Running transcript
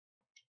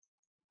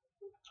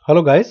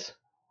Hello guys,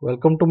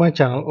 welcome to my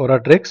channel Aura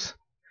Tricks,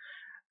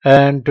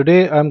 and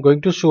today I'm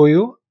going to show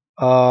you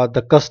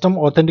the custom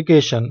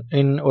authentication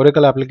in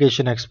Oracle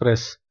Application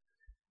Express.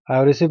 I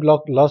have received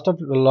lots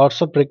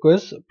of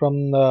requests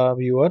from the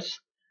viewers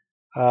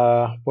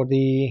for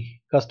the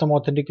custom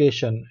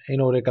authentication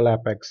in Oracle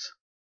Apex.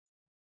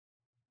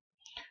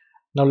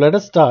 Now let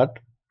us start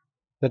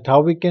that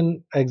how we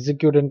can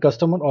execute in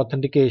custom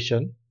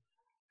authentication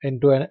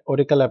into an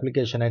Oracle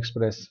Application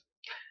Express.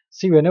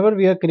 See, whenever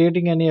we are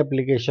creating any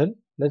application,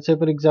 let's say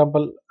for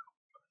example,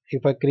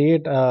 if I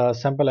create a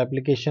sample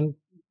application,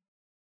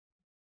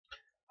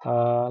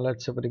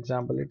 let's say for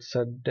example it's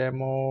a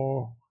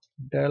demo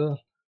del,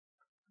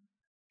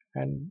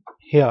 and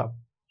here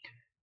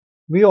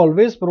we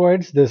always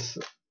provides this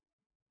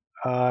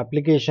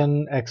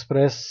application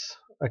express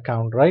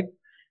account, right?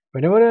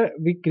 Whenever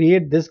we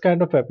create this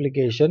kind of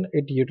application,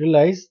 it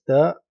utilize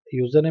the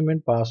username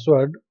and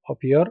password of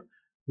your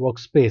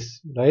workspace,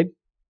 right?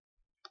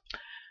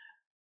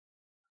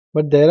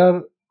 But there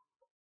are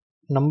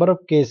number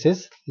of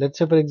cases. Let's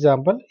say for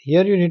example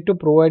here you need to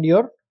provide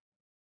your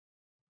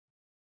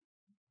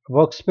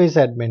workspace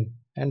admin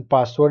and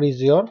password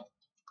is your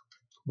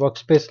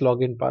workspace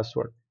login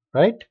password,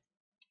 right?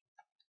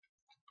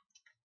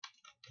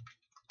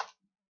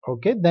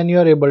 Okay, then you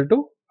are able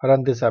to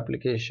run this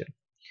application.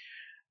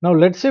 Now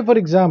let's say for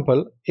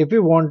example if we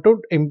want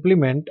to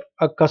implement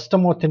a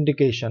custom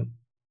authentication,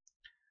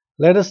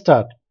 let us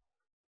start.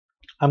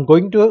 I'm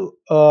going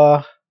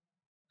to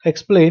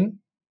explain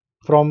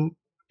from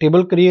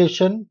table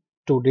creation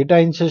to data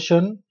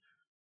insertion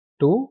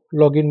to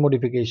login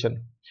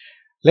modification.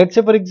 Let's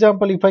say for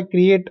example if I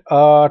create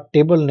a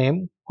table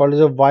name called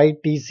as a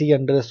ytc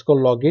underscore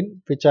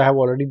login, which I have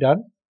already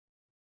done.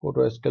 Go to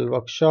SQL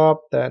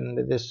workshop, then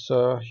this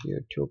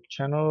YouTube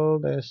channel,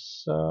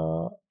 this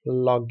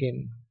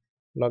login,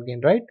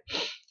 right?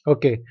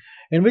 Okay,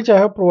 in which I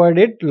have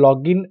provided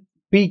login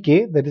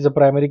PK, that is a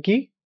primary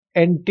key,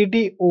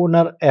 entity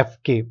owner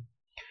FK.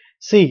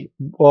 See,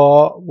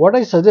 what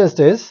I suggest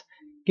is,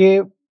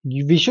 okay,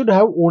 we should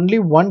have only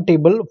one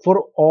table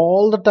for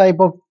all the type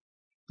of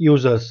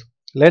users.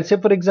 Let's say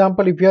for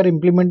example if you are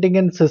implementing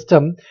a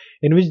system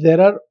in which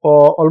there are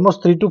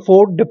almost 3 to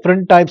 4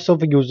 different types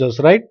of users,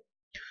 right?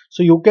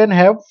 So you can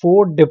have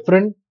 4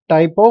 different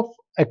type of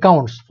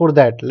accounts for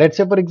that. Let's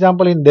say for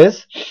example in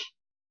this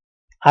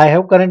I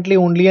have currently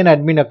only an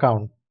admin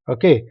account.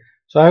 Okay,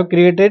 so I have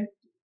created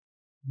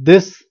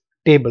this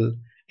table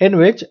in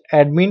which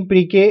admin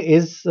pk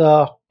is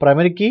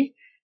primary key,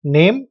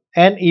 name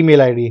and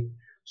email id.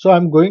 So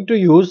I'm going to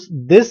use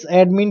this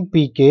admin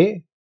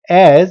pk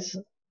as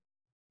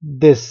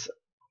this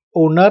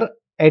owner,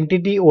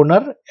 entity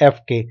owner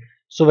fk.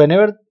 So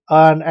whenever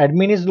an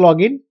admin is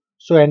login,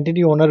 so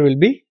entity owner will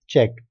be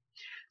checked.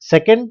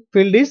 Second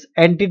field is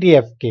entity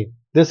fk.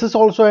 This is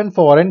also an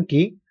foreign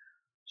key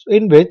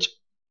in which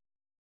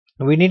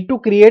we need to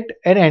create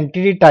an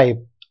entity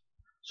type.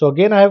 So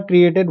again I have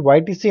created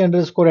ytc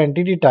underscore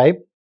entity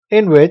type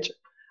in which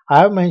I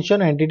have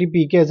mentioned entity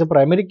pk as a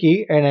primary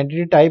key and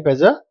entity type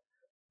as a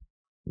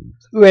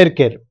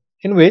varchar,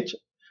 in which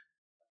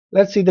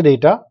let's see the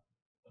data.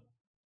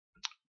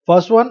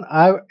 First one,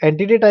 I have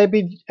entity type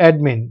is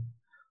admin.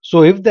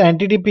 So if the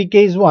entity pk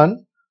is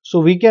 1, so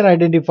we can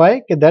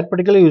identify that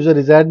particular user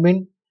is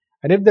admin,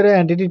 and if there is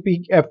entity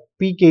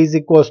pk is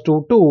equals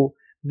to 2,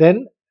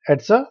 then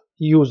it's a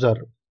user.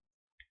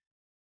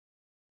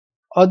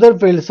 Other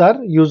fields are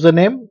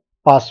username,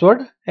 password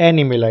and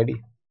email id,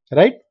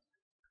 right?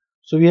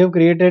 So we have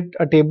created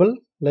a table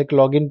like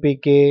login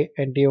pk,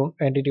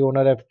 entity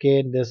owner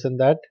fk, and this and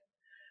that.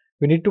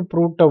 We need to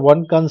put a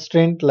one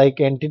constraint like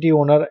entity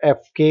owner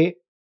fk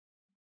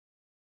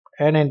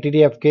and entity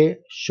fk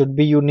should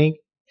be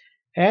unique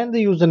and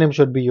the username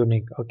should be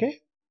unique. Okay,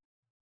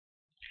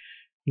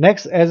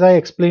 next, as I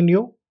explained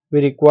you,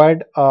 we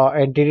required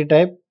entity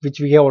type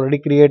which we have already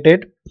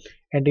created,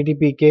 entity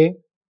pk,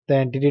 the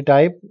entity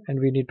type, and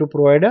we need to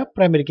provide a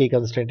primary key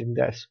constraint in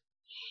this.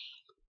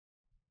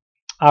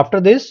 After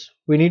this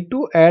we need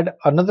to add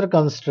another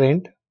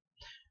constraint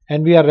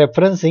and we are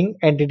referencing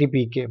entity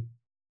pk,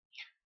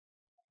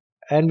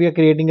 and we are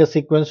creating a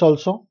sequence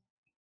also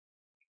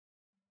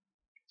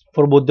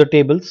for both the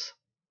tables.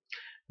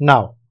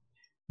 Now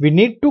we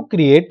need to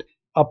create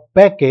a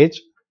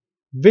package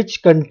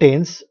which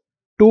contains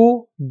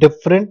 2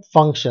 different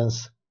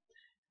functions.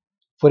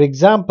 For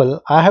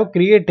example, I have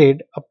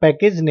created a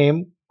package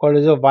name called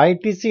as a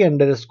ytc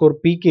underscore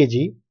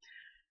pkg,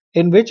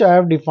 in which I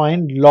have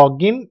defined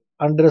login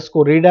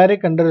underscore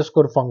redirect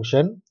underscore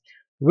function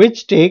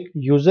which take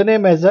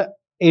username as a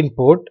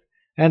input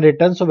and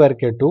returns a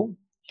varchar2.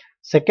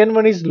 Second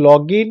one is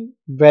login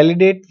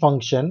validate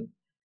function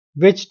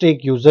which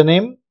take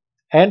username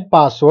and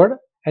password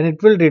and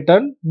it will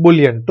return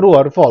boolean true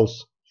or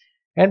false,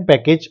 and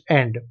package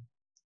end.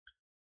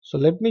 So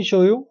let me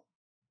show you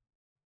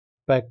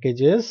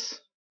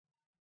packages,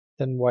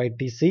 then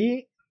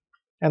ytc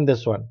and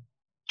this one.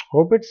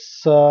 Hope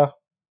it's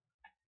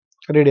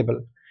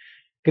readable.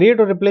 Create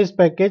or replace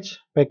package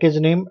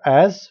name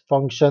as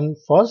function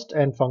first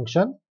and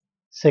function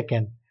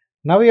Second,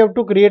 now we have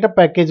to create a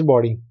package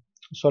body.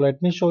 So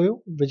let me show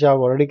you, which I have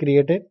already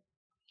created.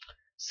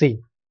 See,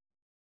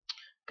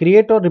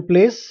 create or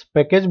replace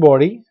package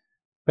body,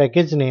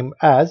 package name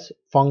as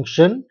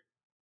function,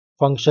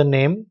 function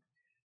name,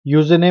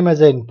 username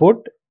as an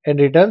input, and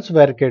returns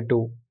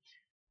varchar2.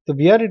 So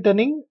we are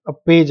returning a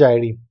page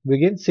ID.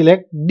 We can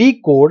select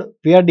decode.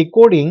 We are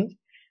decoding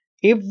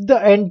if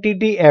the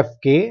entity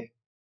fk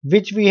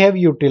which we have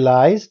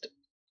utilized.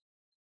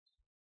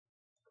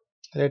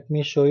 Let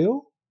me show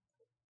you.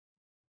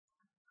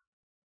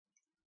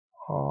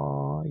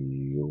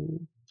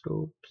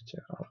 YouTube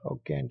channel.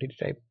 Okay, entity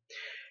type.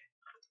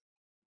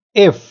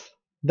 If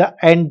the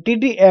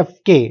entity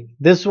fk,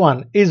 this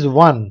one is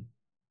 1,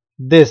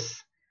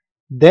 this,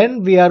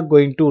 then we are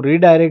going to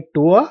redirect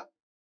to a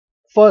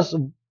first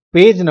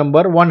page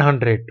number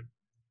 100.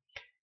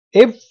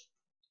 If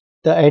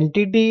the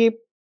entity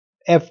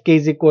fk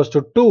is equals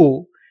to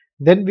 2,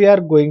 then we are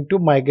going to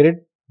migrate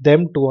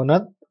them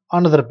to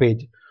another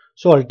page.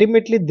 So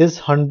ultimately this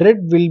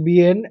 100 will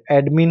be an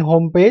admin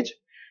home page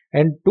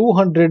and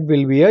 200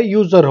 will be a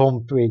user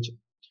home page.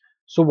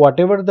 So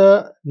whatever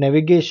the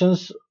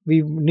navigations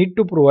we need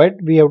to provide,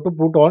 we have to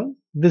put on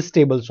this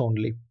tables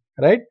only,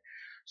 right?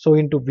 So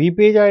into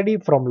vpage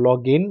id from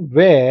login,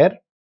 where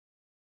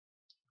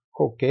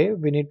okay,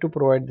 we need to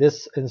provide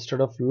this instead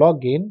of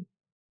login.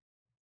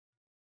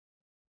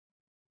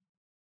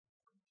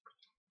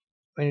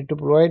 We need to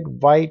provide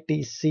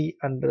ytc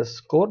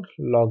underscore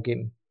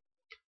login,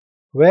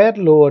 where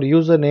lower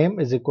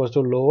username is equals to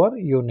lower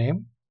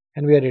uname,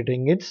 and we are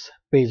returning its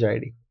page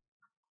id.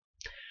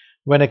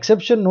 When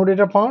exception no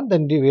data found,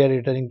 then we are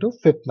returning to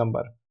fifth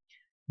number.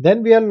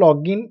 Then we are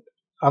logging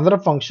another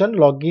function,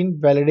 login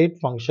validate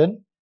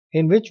function,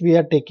 in which we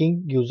are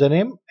taking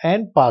username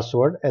and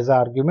password as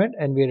argument,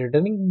 and we are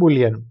returning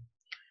boolean.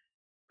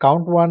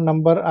 Count one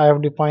number I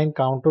have defined,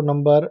 count two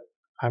number.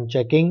 I'm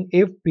checking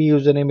if p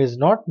username is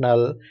not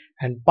null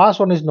and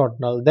password is not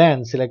null,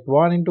 then select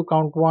 1 into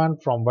count 1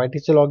 from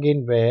ytc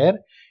login, where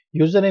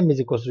username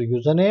is equals to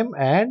username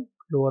and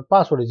lower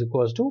password is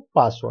equals to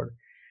password.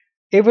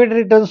 If it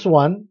returns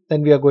 1,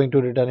 then we are going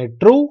to return it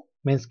true,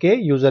 means k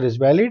user is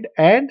valid,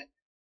 and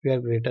we are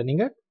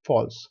returning it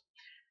false.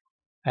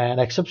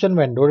 And exception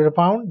when not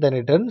found, then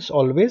returns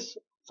always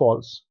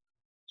false.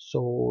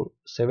 So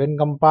 7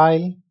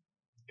 compile,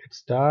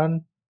 it's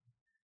done.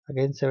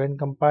 Again 7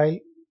 compile.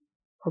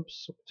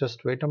 Oops,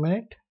 just wait a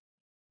minute.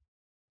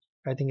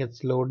 I think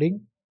it's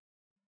loading.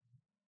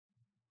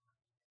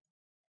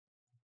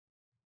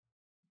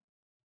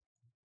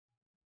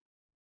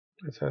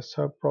 This has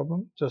a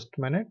problem. Just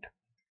a minute.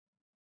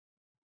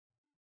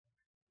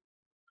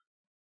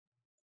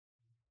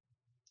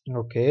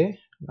 Okay,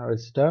 now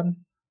it's done.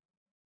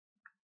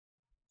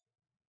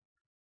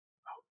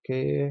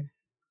 Okay,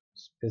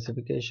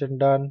 specification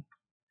done.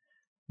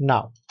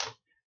 Now,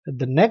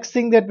 the next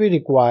thing that we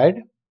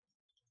required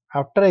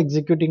after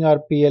executing our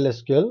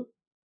PLSQL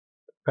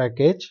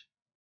package,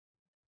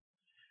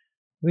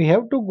 we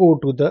have to go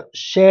to the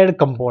shared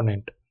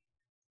component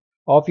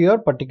of your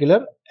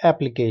particular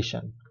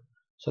application.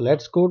 So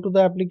let's go to the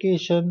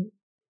application.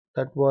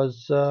 That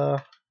was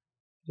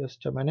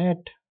just a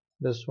minute,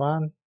 this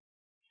one,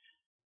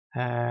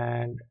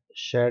 and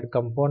shared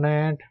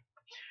component.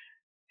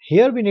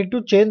 Here we need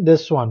to change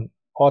this one,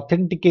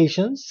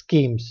 authentication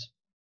schemes.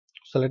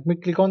 So let me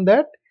click on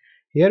that.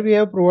 Here we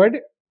have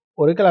provided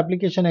Oracle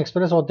Application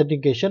Express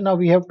authentication. Now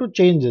we have to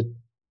change it.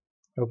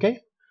 Okay,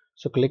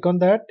 so click on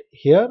that.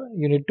 Here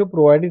you need to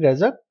provide it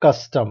as a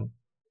custom.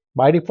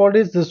 By default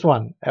is this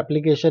one,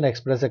 Application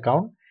Express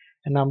account,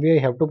 and now we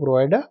have to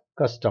provide a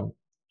custom.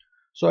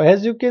 So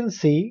as you can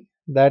see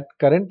that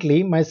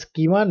currently my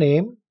schema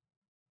name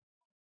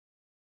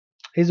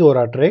is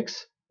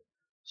Oratrix.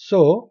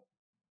 So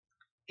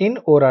in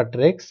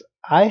Oratrix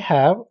I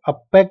have a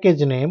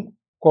package name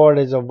called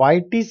as a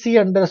ytc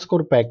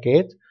underscore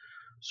package.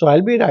 So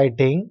I'll be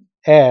writing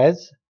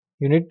as,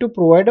 you need to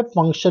provide a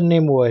function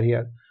name over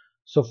here.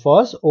 So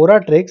first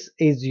Oratrix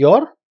is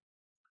your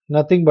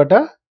nothing but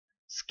a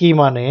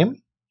schema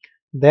name.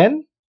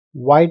 Then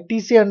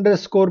ytc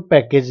underscore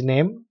package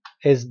name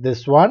is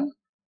this one,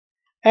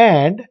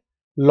 and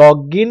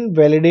login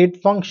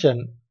validate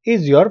function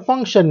is your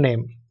function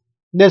name,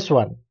 this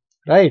one,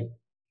 right?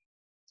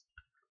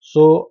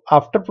 So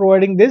after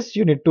providing this,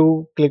 you need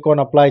to click on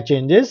apply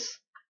changes,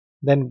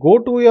 then go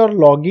to your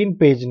login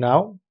page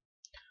now.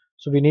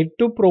 So we need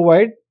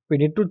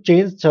to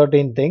change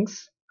certain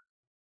things.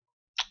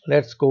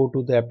 Let's go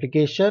to the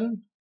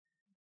application.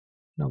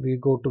 Now we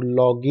go to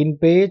login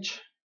page,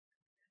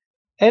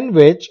 in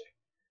which,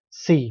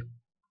 see,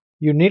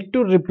 you need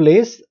to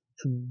replace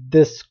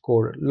this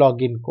code,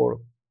 login code.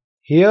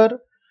 Here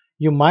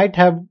you might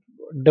have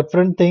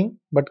different thing,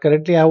 but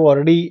currently I have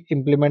already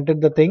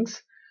implemented the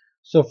things.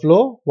 So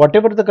flow,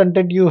 whatever the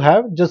content you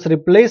have, just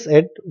replace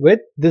it with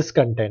this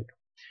content,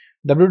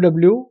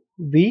 www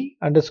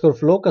underscore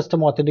flow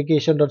custom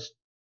authentication dot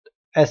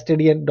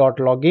stdn dot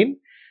login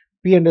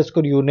p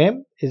underscore uname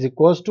is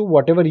equals to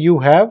whatever you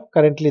have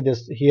currently,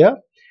 this here,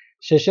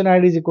 session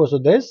ID is equals to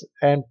this,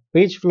 and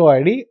page flow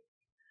ID,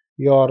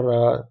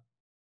 your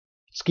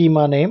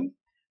schema name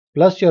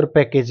plus your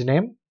package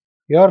name,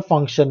 your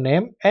function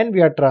name, and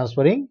we are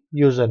transferring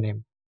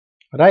username,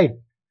 right?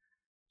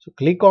 So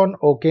click on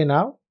OK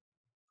now,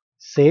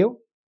 save,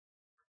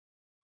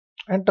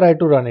 and try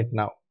to run it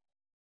now.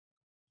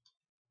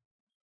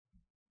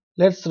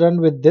 Let's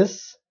run with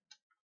this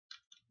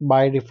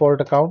by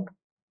default account,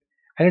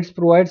 and it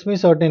provides me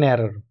certain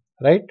error,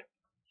 right?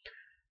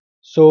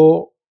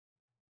 So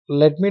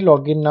let me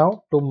log in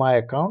now to my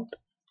account.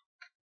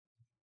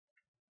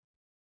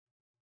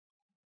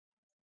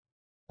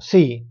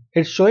 See,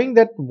 it's showing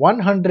that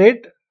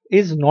 100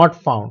 is not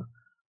found.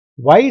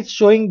 Why it's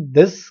showing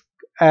this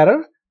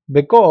error?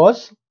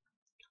 Because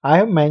I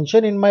have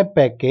mentioned in my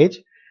package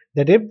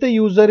that if the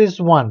user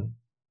is 1,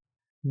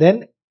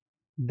 then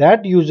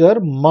that user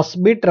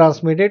must be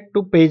transmitted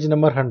to page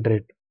number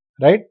 100,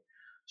 right?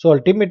 So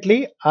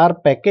ultimately our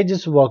package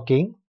is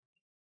working,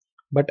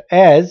 but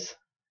as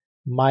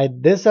my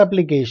this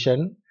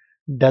application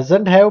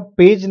doesn't have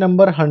page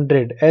number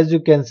 100, as you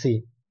can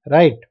see,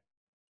 right?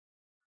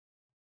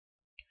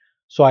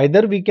 So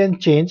either we can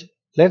change,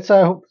 let's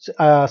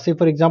say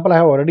for example I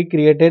have already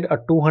created a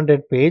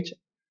 200 page.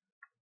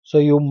 So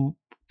you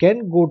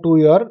can go to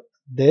your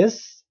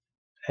this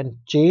and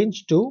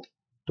change to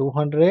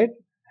 200,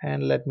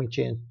 and let me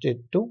change it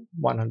to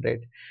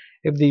 100.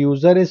 If the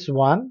user is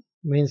 1,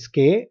 means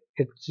k,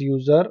 its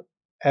user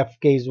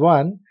fk is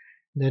 1,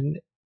 then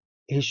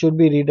he should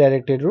be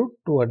redirected to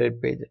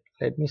 200 page.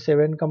 Let me save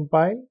and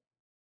compile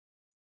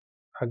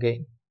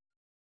again.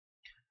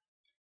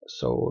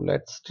 So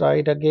let's try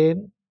it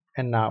again,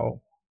 and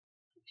now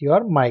you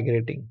are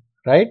migrating,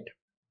 right?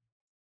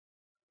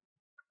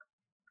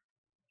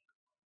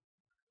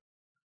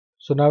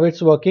 So now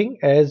it's working.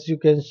 As you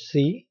can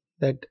see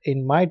that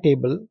in my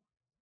table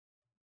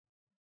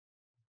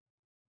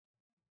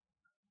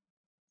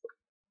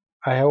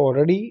I have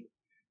already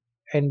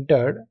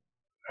entered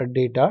a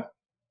data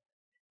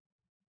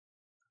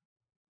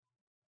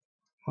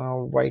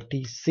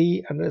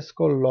ytc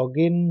underscore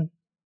login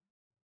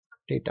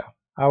data.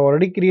 I've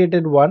already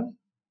created one.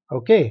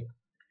 Okay,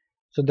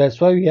 so that's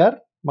why we are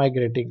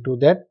migrating to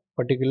that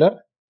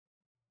particular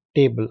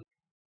table.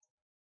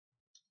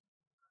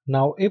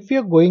 Now if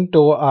you're going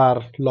to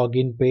our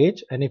login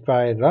page, and if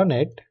I run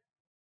it,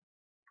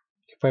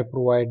 if I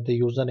provide the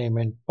username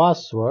and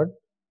password,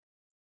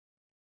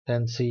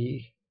 then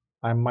see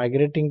I'm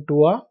migrating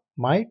to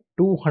my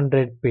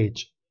 200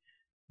 page,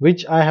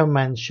 which I have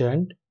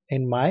mentioned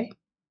in my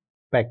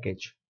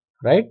package,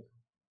 right?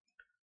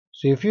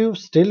 So if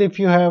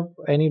you have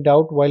any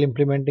doubt while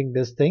implementing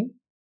this thing,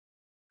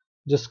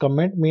 just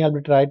comment me. I'll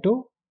be try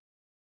to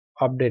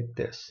update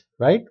this,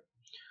 right?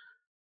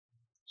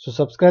 So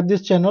subscribe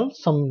this channel.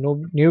 Some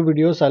new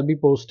videos I'll be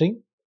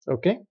posting.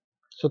 Okay.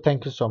 So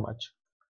thank you so much.